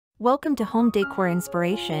Welcome to Home Decor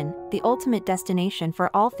Inspiration, the ultimate destination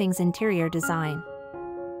for all things interior design.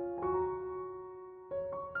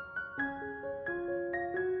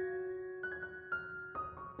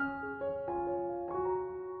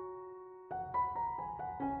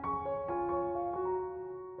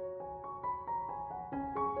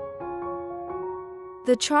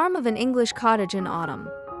 The charm of an English cottage in autumn.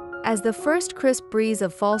 As the first crisp breeze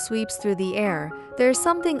of fall sweeps through the air, there's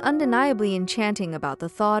something undeniably enchanting about the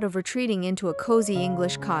thought of retreating into a cozy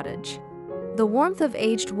English cottage. The warmth of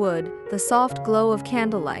aged wood, the soft glow of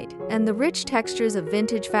candlelight, and the rich textures of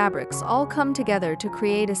vintage fabrics all come together to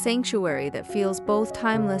create a sanctuary that feels both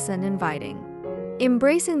timeless and inviting.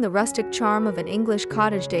 Embracing the rustic charm of an English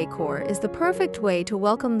cottage decor is the perfect way to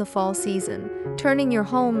welcome the fall season, turning your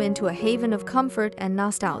home into a haven of comfort and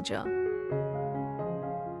nostalgia.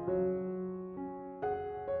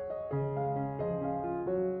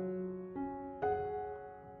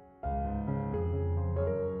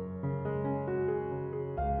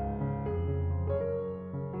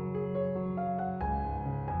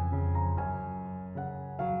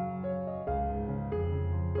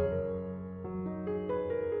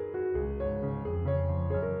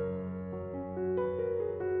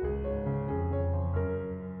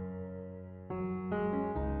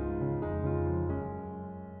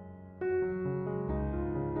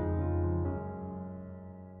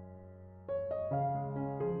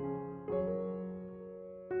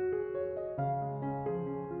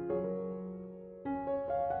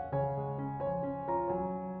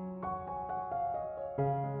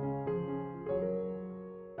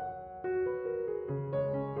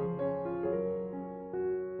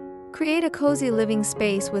 Create a cozy living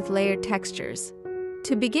space with layered textures.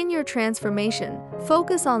 To begin your transformation,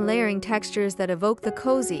 focus on layering textures that evoke the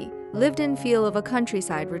cozy, lived-in feel of a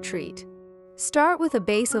countryside retreat. Start with a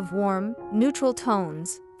base of warm, neutral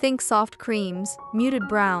tones, think soft creams, muted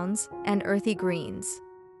browns, and earthy greens.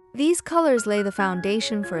 These colors lay the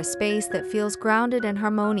foundation for a space that feels grounded and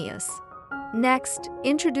harmonious. Next,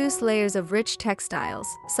 introduce layers of rich textiles,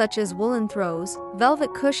 such as woolen throws,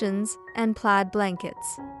 velvet cushions, and plaid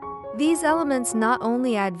blankets. These elements not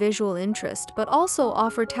only add visual interest but also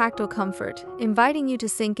offer tactile comfort, inviting you to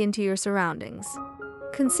sink into your surroundings.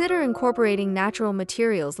 Consider incorporating natural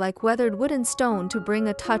materials like weathered wood and stone to bring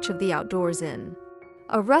a touch of the outdoors in.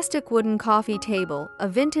 A rustic wooden coffee table, a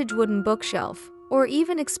vintage wooden bookshelf, or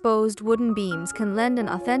even exposed wooden beams can lend an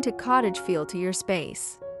authentic cottage feel to your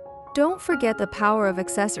space. Don't forget the power of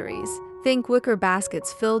accessories. Think wicker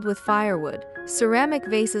baskets filled with firewood, ceramic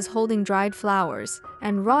vases holding dried flowers,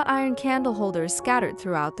 and wrought iron candle holders scattered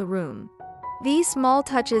throughout the room. These small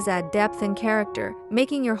touches add depth and character,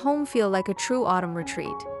 making your home feel like a true autumn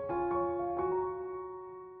retreat.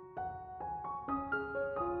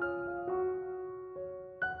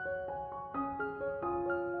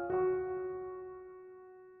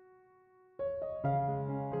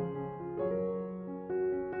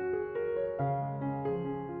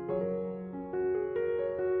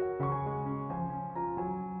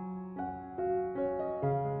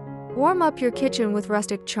 Warm up your kitchen with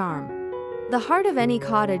rustic charm. The heart of any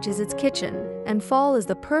cottage is its kitchen, and fall is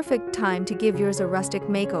the perfect time to give yours a rustic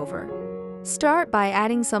makeover. Start by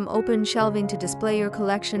adding some open shelving to display your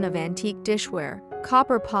collection of antique dishware,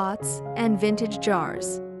 copper pots, and vintage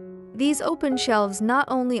jars. These open shelves not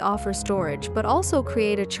only offer storage but also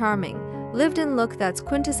create a charming, lived-in look that's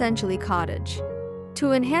quintessentially cottage.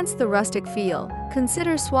 To enhance the rustic feel,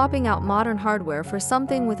 consider swapping out modern hardware for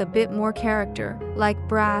something with a bit more character, like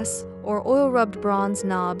brass or oil-rubbed bronze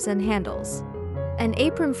knobs and handles. An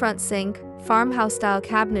apron front sink, farmhouse-style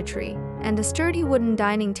cabinetry, and a sturdy wooden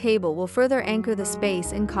dining table will further anchor the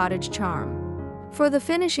space in cottage charm. For the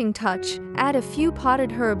finishing touch, add a few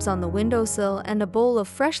potted herbs on the windowsill and a bowl of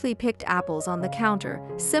freshly picked apples on the counter.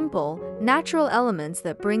 Simple, natural elements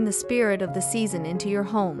that bring the spirit of the season into your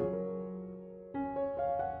home.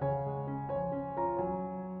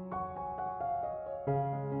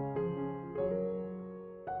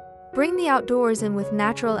 Bring the outdoors in with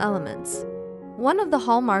natural elements. One of the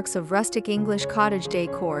hallmarks of rustic English cottage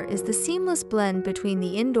decor is the seamless blend between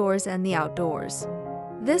the indoors and the outdoors.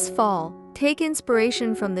 This fall, take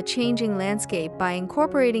inspiration from the changing landscape by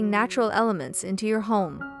incorporating natural elements into your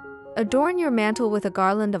home. Adorn your mantel with a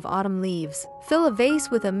garland of autumn leaves, fill a vase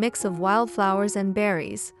with a mix of wildflowers and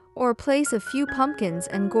berries, or place a few pumpkins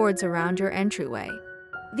and gourds around your entryway.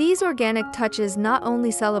 These organic touches not only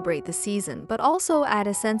celebrate the season but also add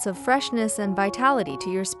a sense of freshness and vitality to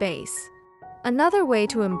your space. Another way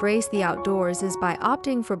to embrace the outdoors is by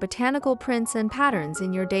opting for botanical prints and patterns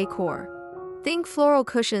in your decor. Think floral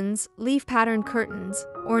cushions, leaf-patterned curtains,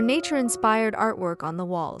 or nature-inspired artwork on the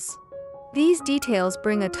walls. These details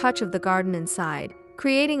bring a touch of the garden inside,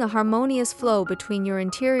 creating a harmonious flow between your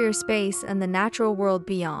interior space and the natural world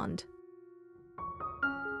beyond.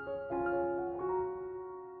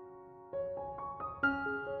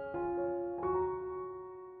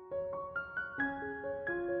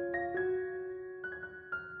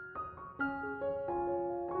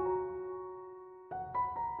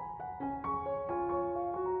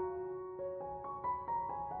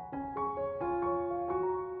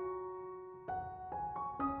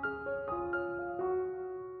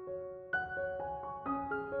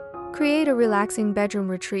 Create a relaxing bedroom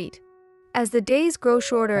retreat. As the days grow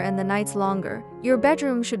shorter and the nights longer, your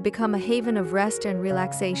bedroom should become a haven of rest and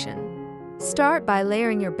relaxation. Start by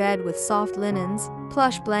layering your bed with soft linens,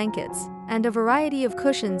 plush blankets, and a variety of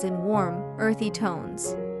cushions in warm, earthy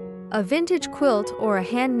tones. A vintage quilt or a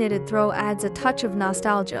hand-knitted throw adds a touch of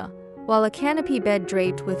nostalgia, while a canopy bed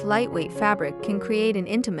draped with lightweight fabric can create an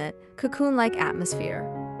intimate, cocoon-like atmosphere.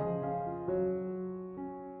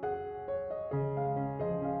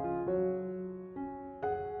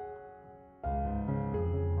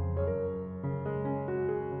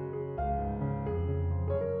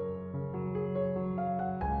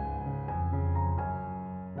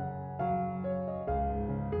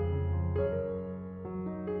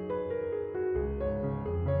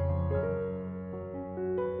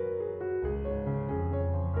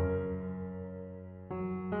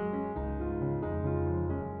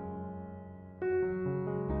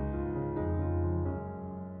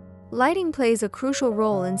 Lighting plays a crucial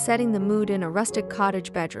role in setting the mood in a rustic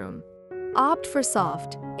cottage bedroom. Opt for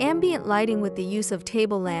soft, ambient lighting with the use of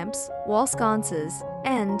table lamps, wall sconces,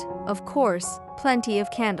 and, of course, plenty of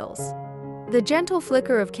candles. The gentle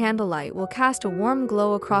flicker of candlelight will cast a warm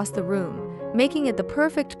glow across the room, making it the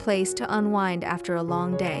perfect place to unwind after a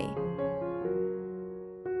long day.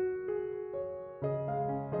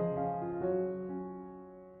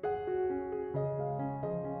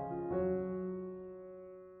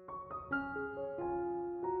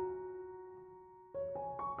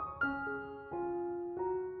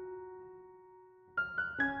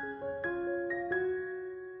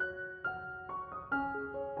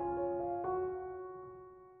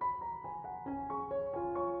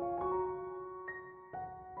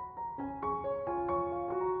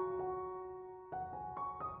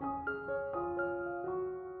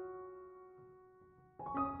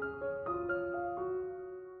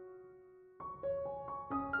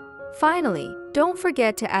 Finally, don't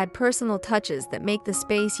forget to add personal touches that make the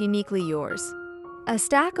space uniquely yours. A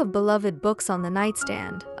stack of beloved books on the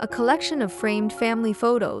nightstand, a collection of framed family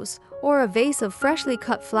photos, or a vase of freshly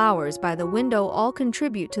cut flowers by the window all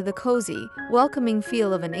contribute to the cozy, welcoming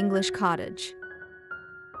feel of an English cottage.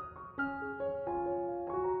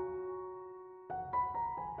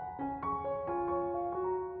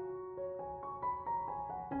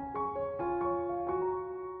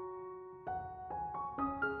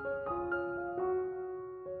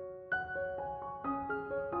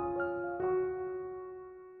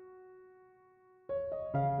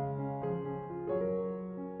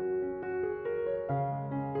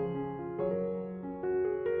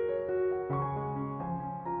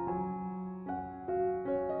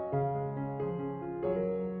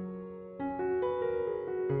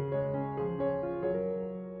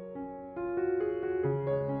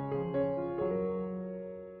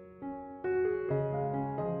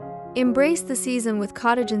 Embrace the season with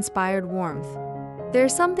cottage-inspired warmth.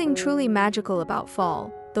 There's something truly magical about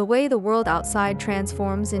fall, the way the world outside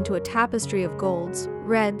transforms into a tapestry of golds,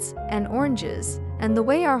 reds, and oranges, and the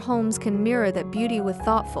way our homes can mirror that beauty with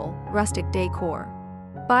thoughtful, rustic decor.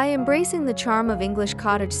 By embracing the charm of English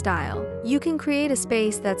cottage style, you can create a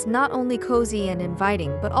space that's not only cozy and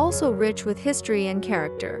inviting but also rich with history and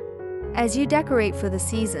character. As you decorate for the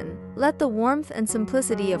season, let the warmth and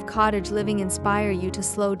simplicity of cottage living inspire you to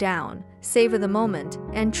slow down, savor the moment,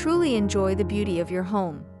 and truly enjoy the beauty of your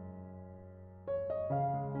home.